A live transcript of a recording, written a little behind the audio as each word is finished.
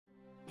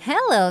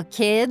Hello,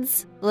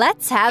 kids!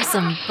 Let's have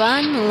some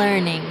fun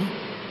learning.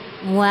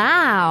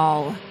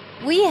 Wow!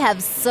 We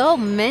have so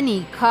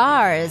many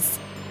cars.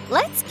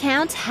 Let's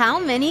count how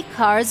many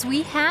cars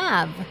we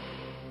have.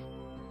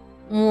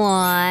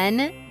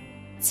 1,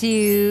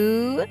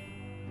 2,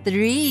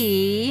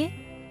 3,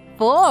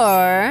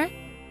 4,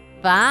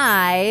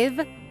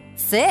 5,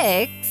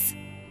 6,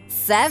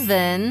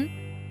 7,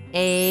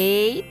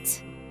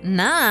 8,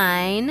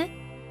 9,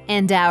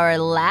 and our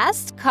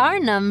last car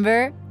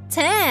number,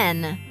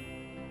 10.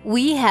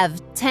 We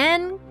have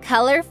 10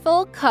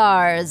 colorful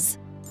cars.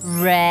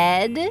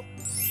 Red,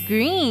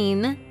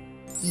 green,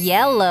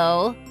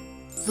 yellow,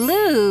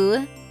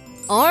 blue,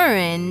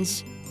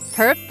 orange,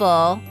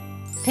 purple,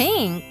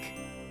 pink,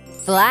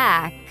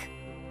 black,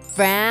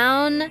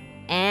 brown,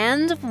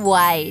 and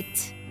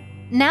white.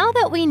 Now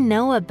that we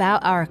know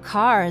about our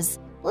cars,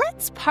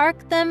 let's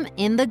park them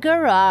in the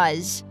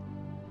garage.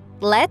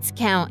 Let's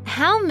count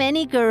how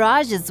many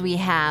garages we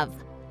have.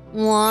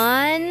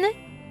 1,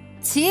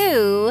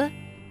 2,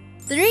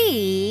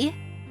 3,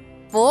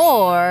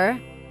 4,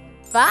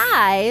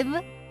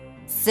 5,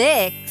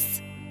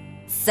 6,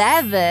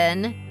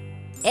 7,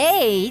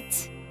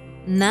 8,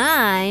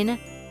 9,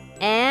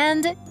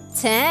 and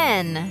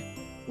 10.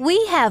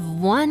 We have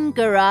one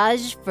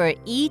garage for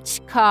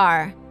each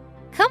car.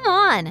 Come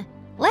on,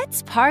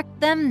 let's park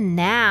them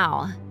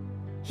now.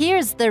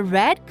 Here's the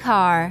red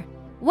car.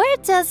 Where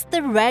does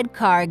the red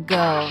car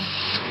go?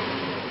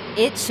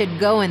 It should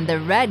go in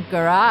the red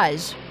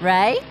garage,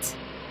 right?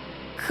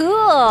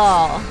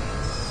 Cool!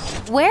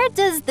 Where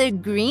does the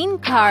green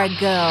car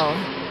go?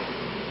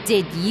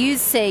 Did you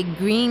say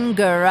green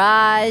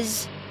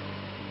garage?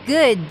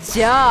 Good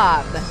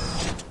job!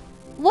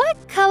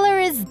 What color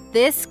is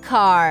this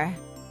car?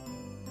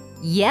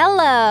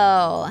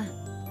 Yellow!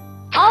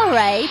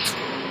 Alright,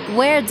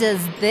 where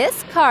does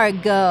this car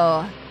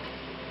go?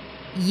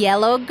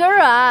 Yellow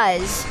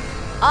garage!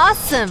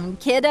 Awesome,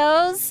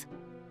 kiddos!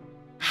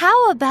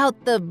 How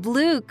about the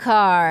blue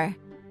car?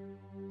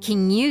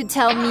 Can you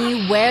tell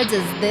me where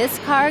does this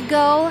car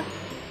go?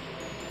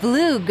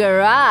 Blue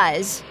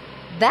garage.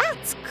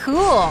 That's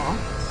cool.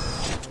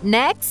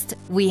 Next,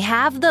 we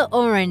have the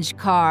orange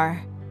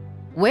car.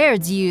 Where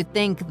do you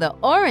think the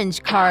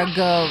orange car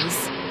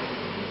goes?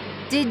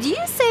 Did you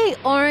say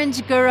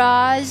orange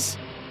garage?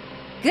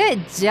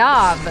 Good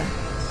job.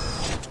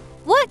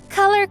 What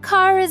color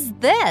car is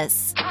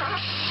this?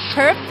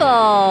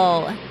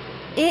 Purple.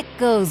 It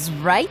goes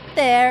right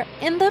there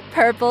in the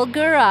purple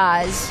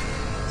garage.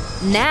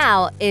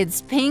 Now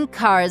it's pink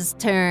car's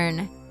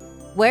turn.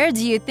 Where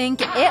do you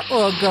think it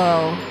will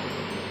go?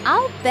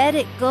 I'll bet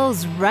it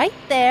goes right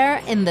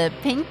there in the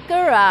pink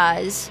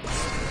garage.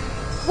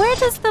 Where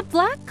does the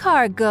black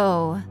car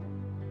go?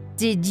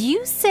 Did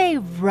you say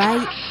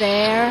right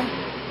there?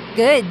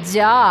 Good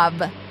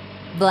job.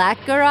 Black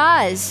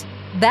garage.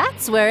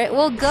 That's where it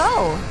will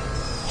go.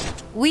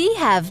 We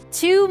have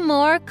 2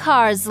 more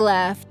cars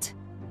left.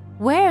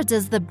 Where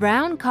does the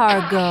brown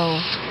car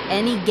go?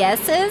 Any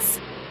guesses?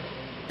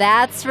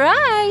 That's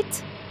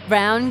right!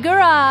 Brown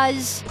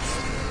garage.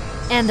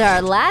 And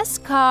our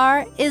last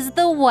car is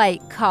the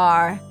white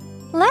car.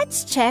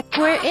 Let's check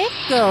where it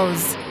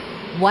goes.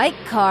 White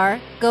car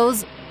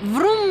goes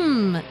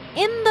vroom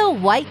in the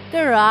white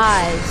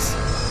garage.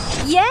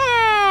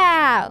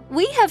 Yeah!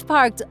 We have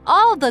parked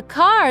all the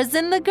cars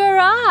in the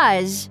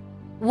garage.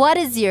 What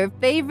is your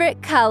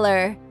favorite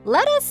color?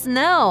 Let us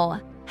know.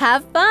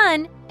 Have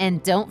fun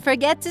and don't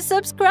forget to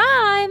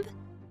subscribe.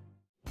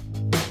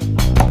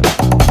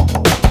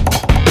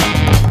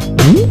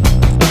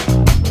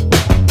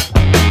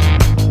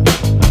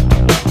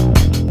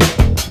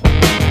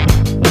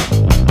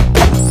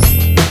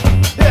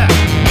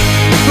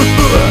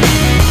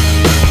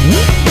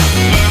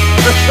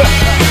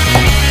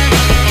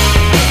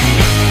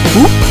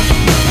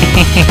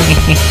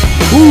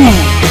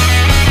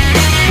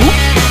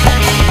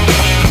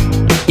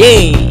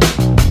 Yay!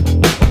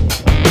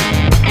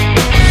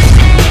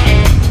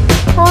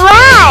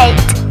 Right!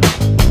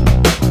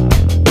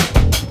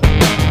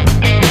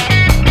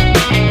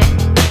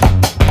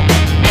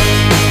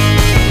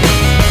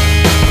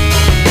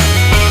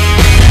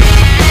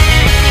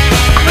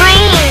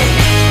 Green!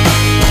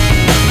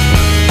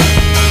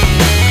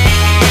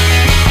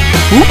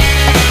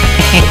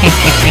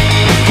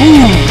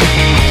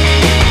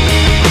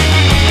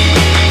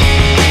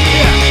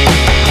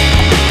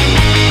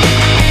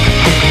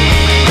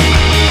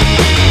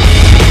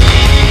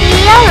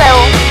 Yellow!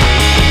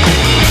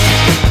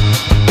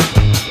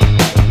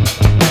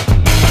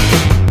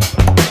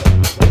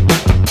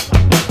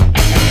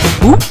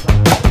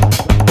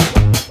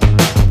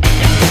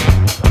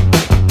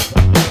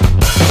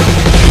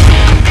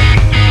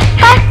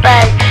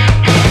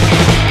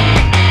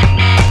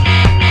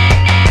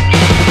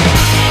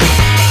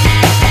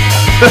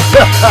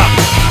 Purple!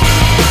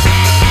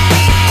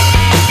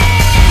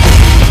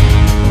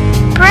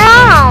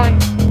 Brown!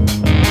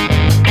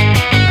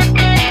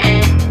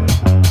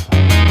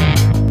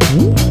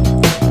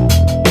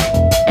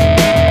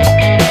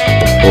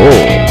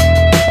 Oh!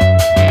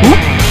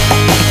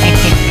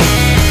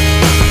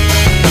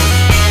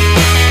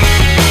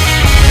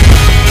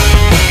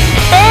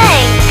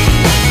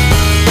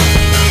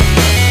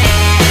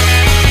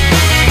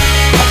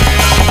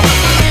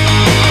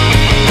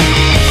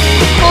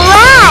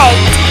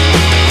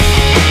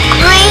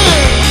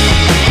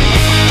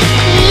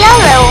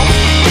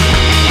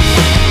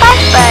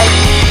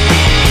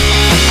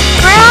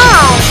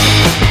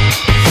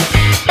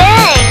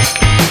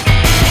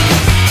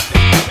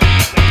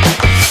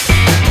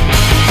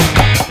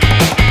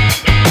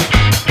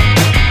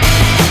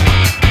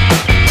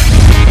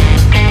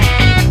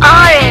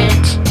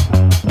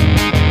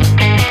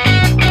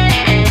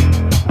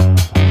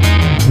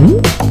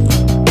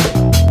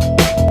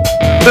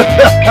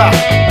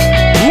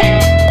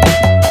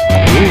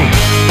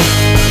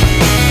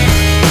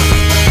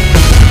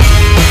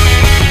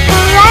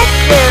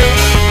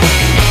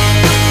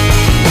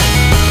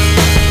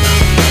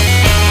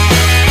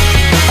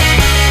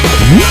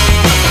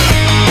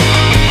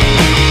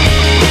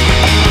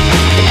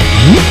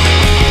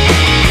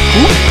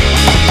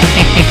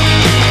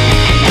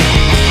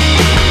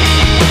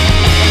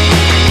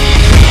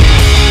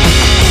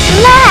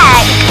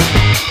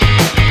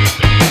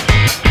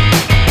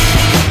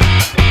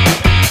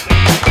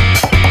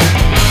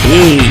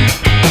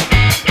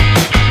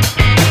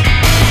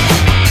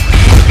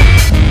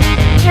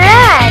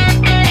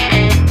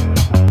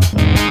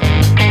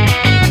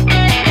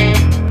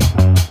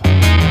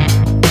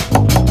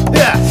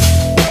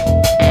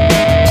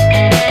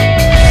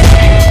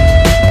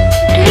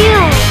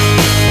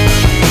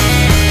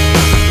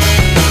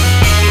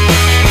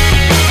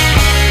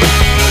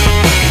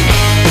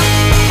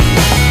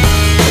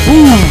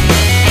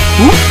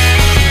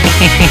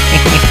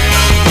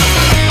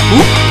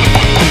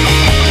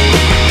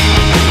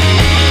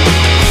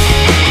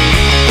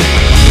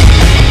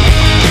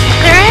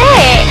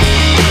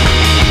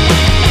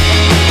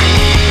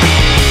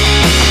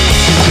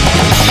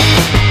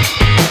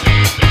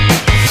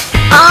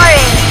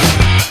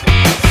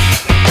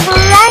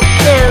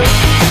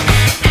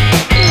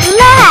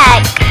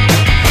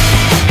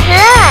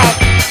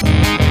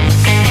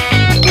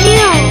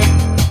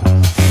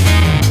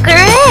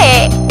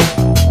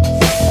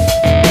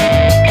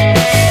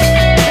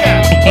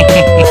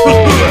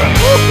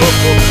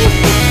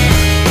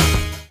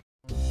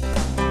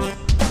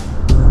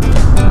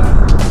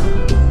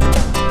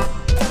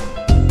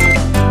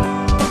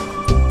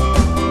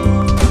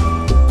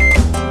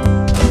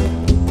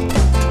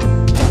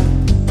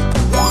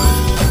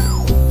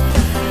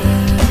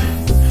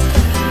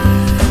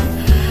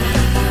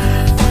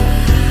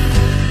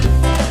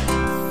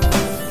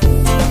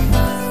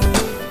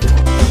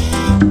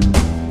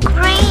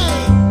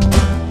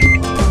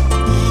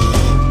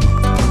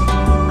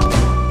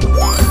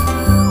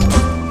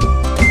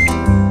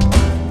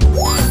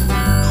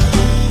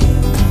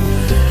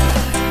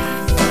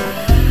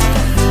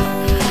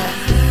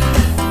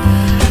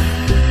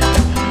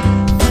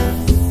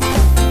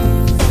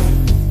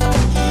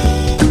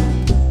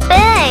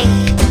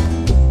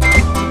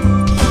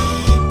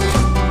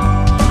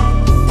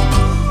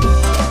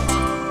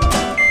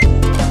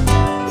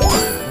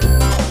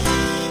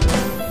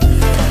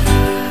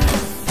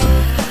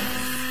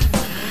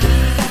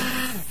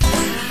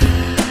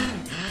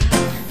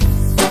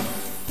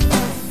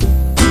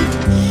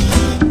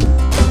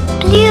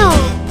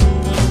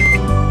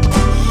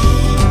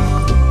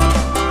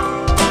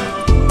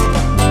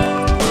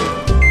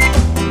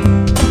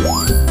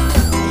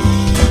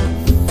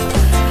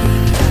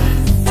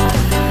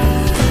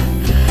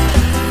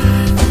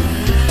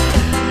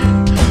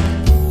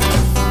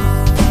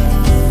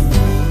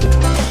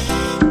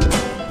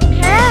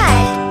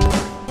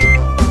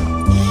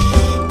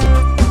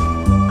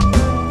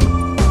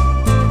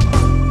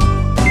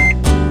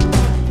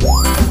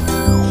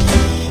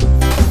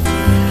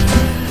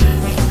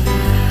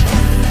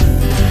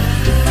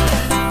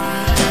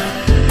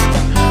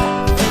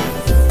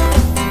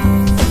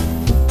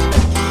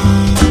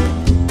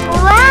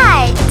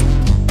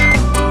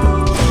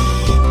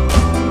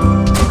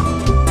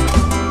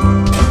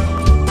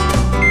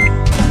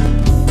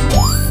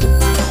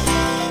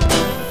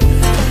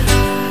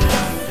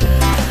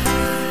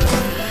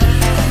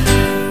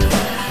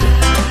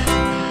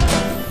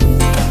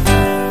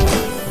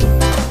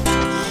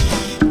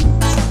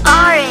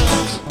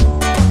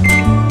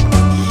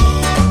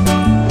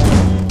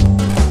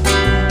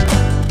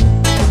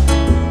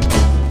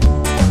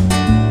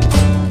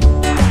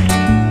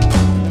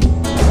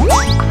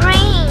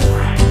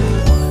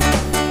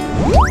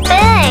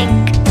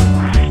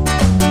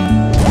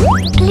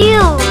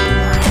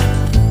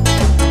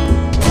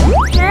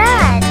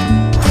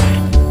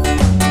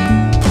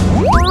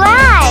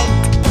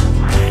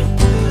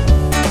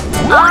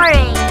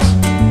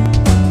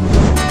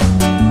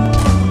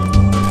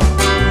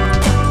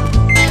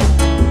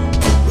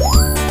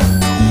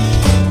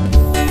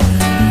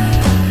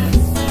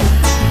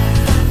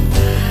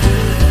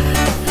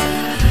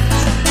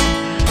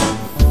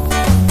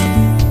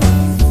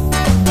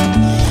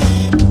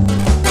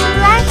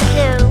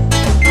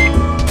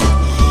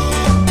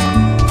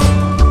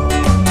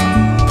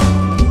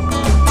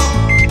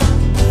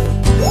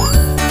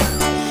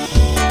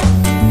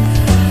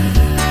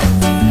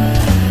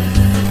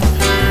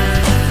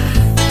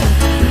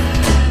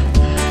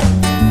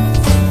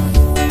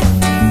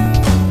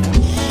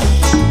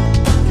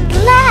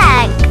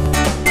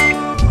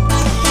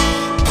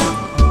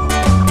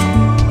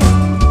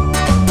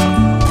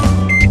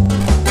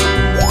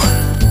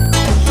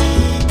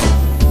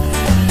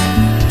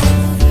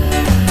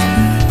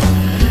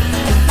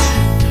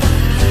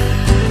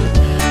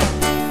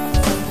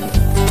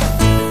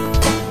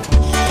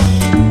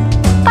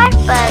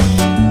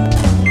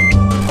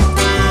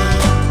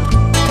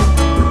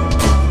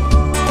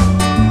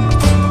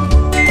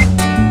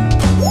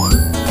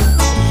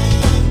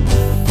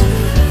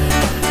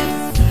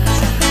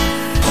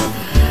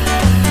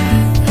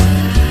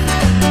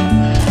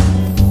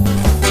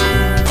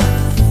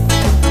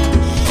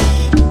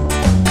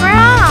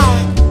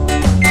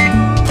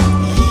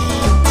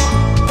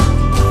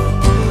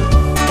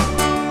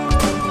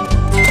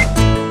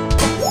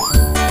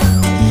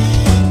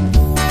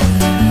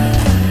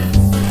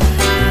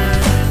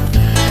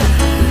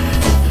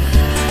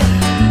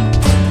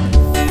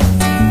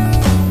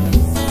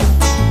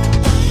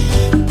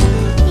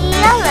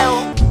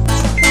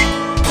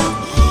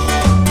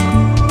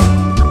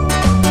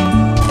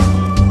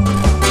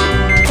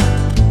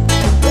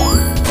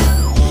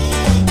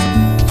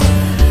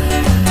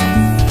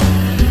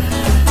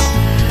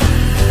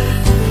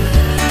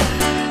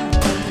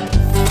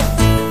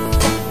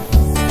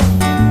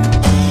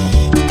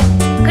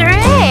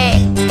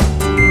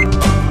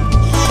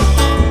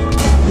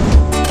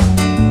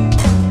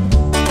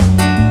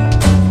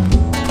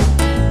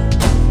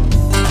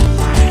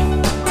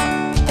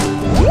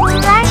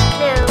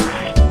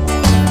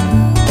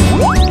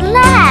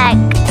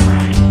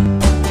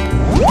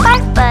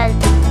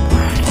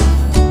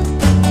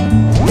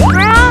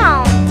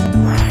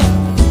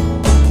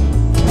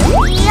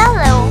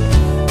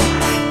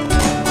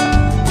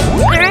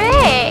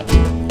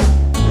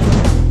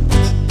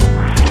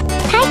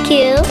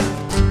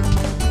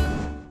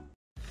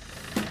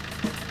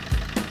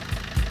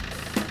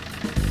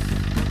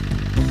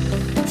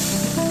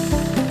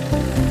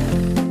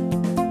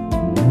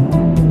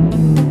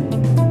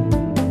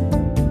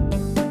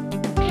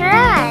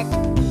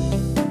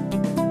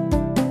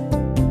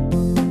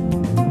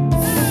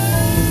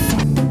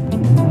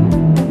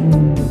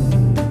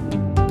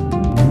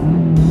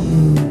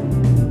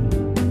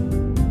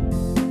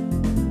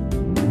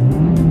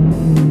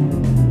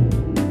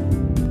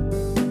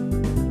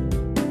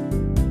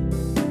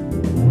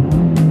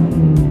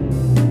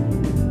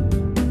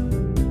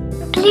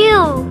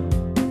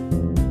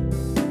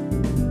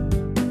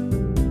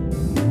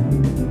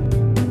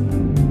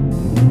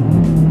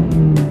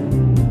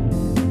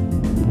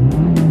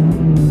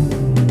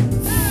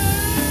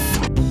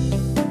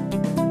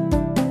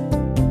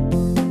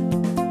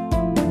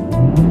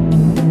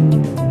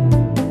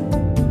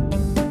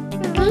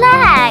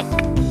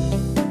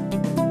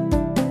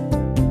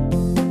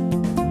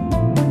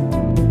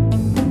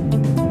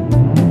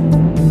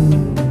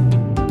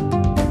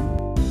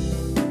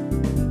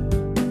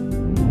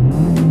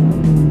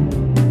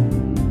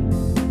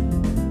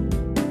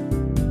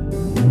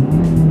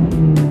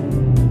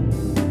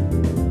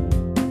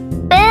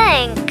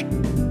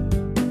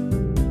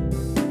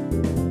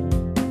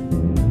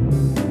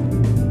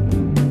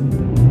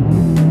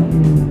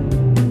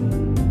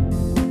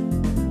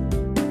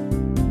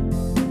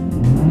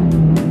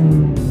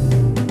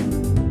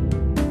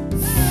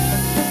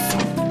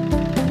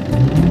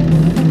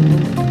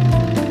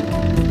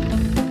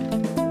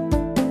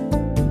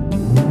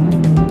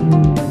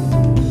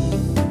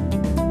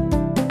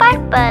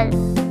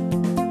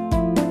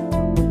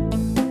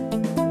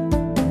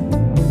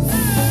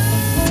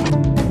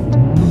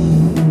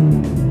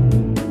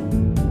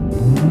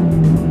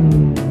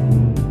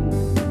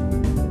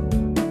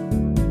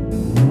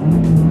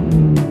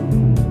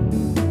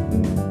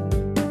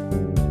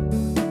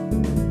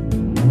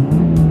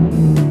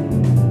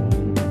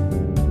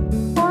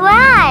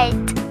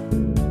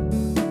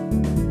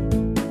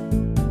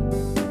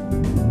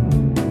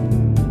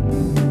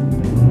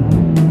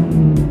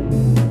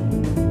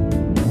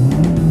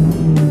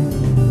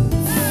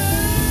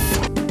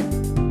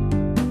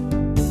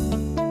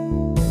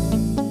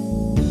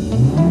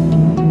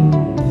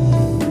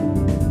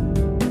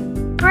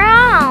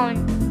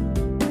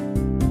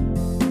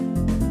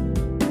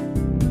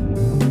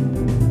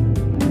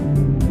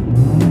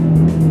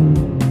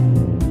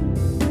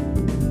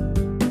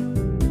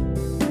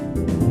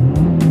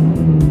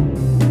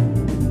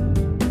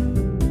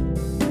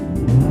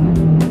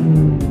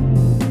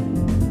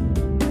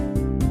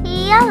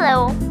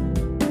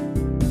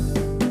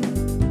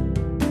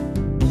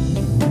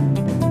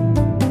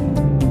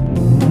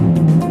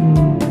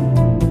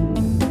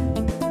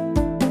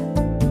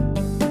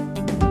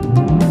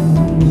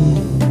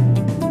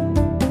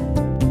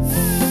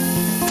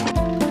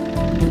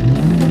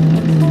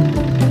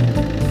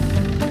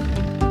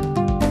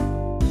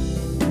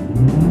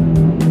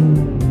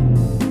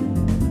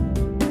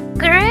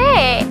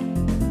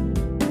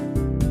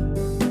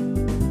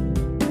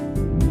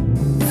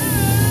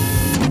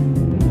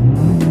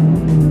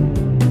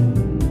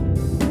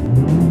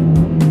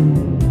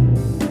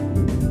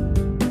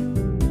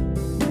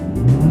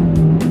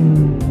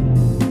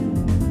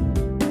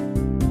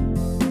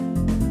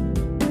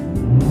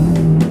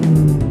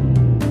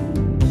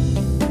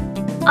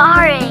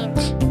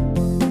 Orange.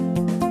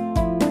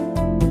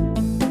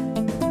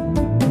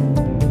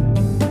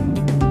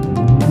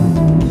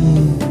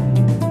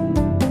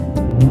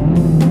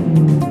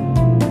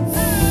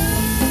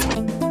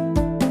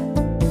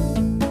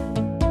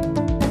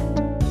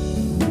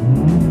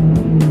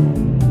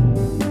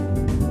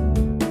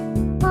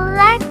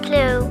 Light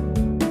blue.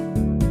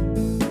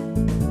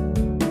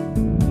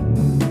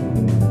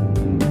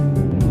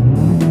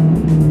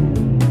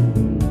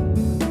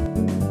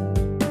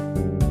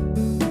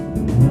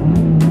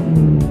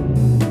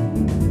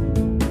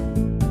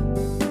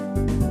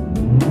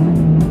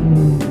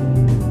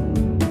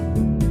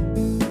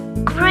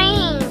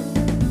 Green.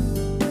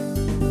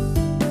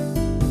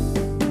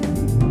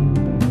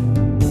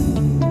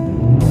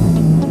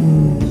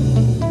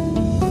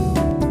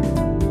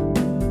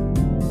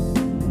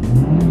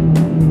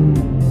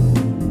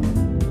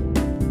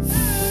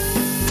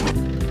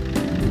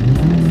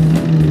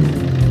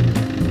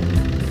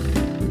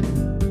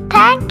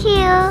 Thank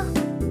you.